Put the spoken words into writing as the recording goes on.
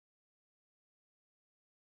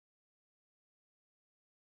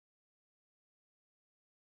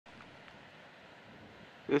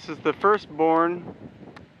This is the firstborn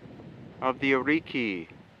of the Ariki,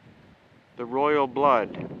 the royal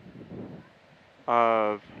blood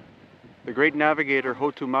of the great navigator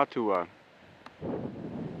Hotumatua,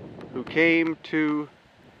 who came to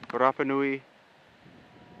Rapa Nui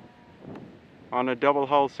on a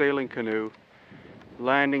double-hull sailing canoe,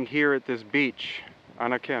 landing here at this beach,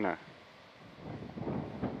 Anakena.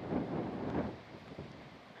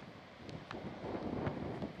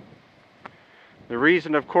 The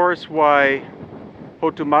reason, of course, why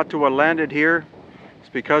Hotumatua landed here is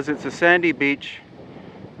because it's a sandy beach,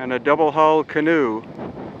 and a double-hull canoe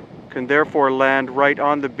can therefore land right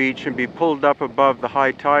on the beach and be pulled up above the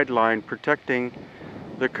high tide line, protecting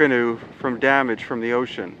the canoe from damage from the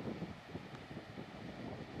ocean.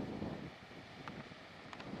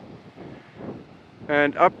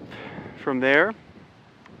 And up from there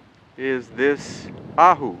is this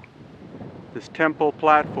Ahu, this temple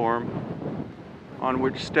platform on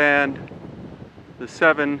which stand the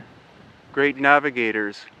 7 great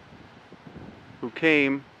navigators who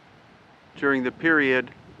came during the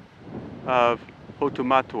period of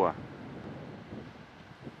Hotumatua.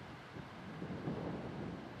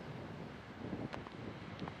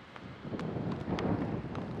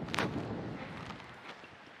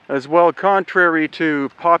 As well, contrary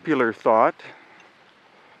to popular thought,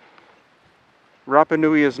 Rapa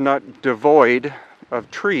Nui is not devoid of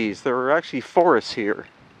trees. There are actually forests here.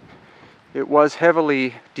 It was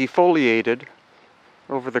heavily defoliated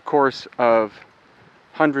over the course of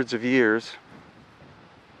hundreds of years,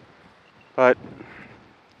 but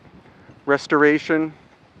restoration,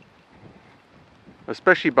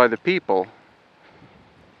 especially by the people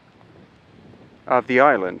of the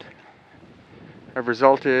island, have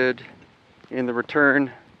resulted in the return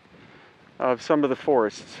of some of the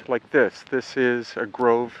forests like this. This is a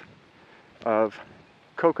grove of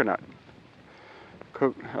coconut.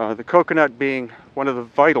 The coconut being one of the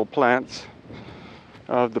vital plants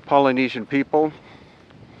of the Polynesian people,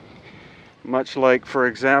 much like, for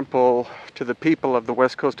example, to the people of the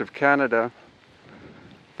west coast of Canada,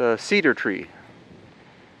 the cedar tree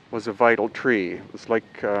was a vital tree. It was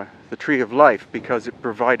like the tree of life because it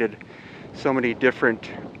provided so many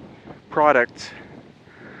different products,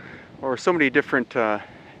 or so many different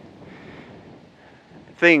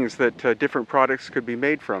things that different products could be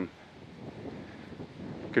made from.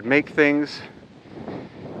 You could make things,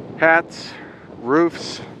 hats,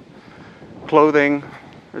 roofs, clothing,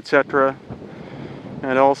 etc.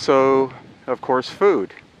 And also, of course,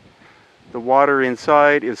 food. The water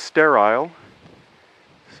inside is sterile,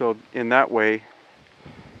 so in that way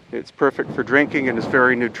it's perfect for drinking and is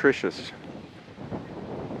very nutritious.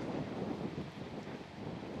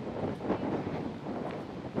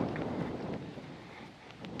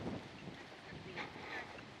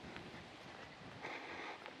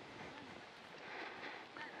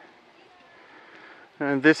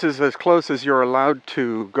 And this is as close as you're allowed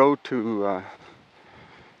to go to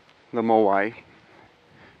the Moai,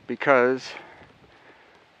 because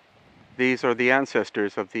these are the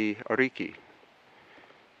ancestors of the Ariki.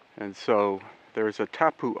 And so there's a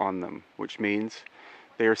tapu on them, which means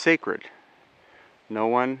they are sacred. No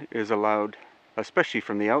one is allowed, especially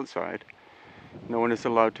from the outside, no one is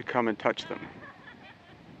allowed to come and touch them.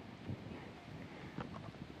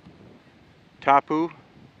 Tapu,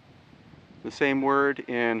 the same word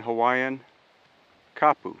in Hawaiian,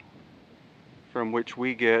 kapu, from which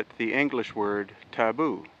we get the English word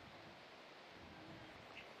taboo.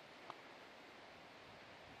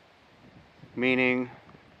 Meaning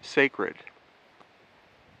sacred.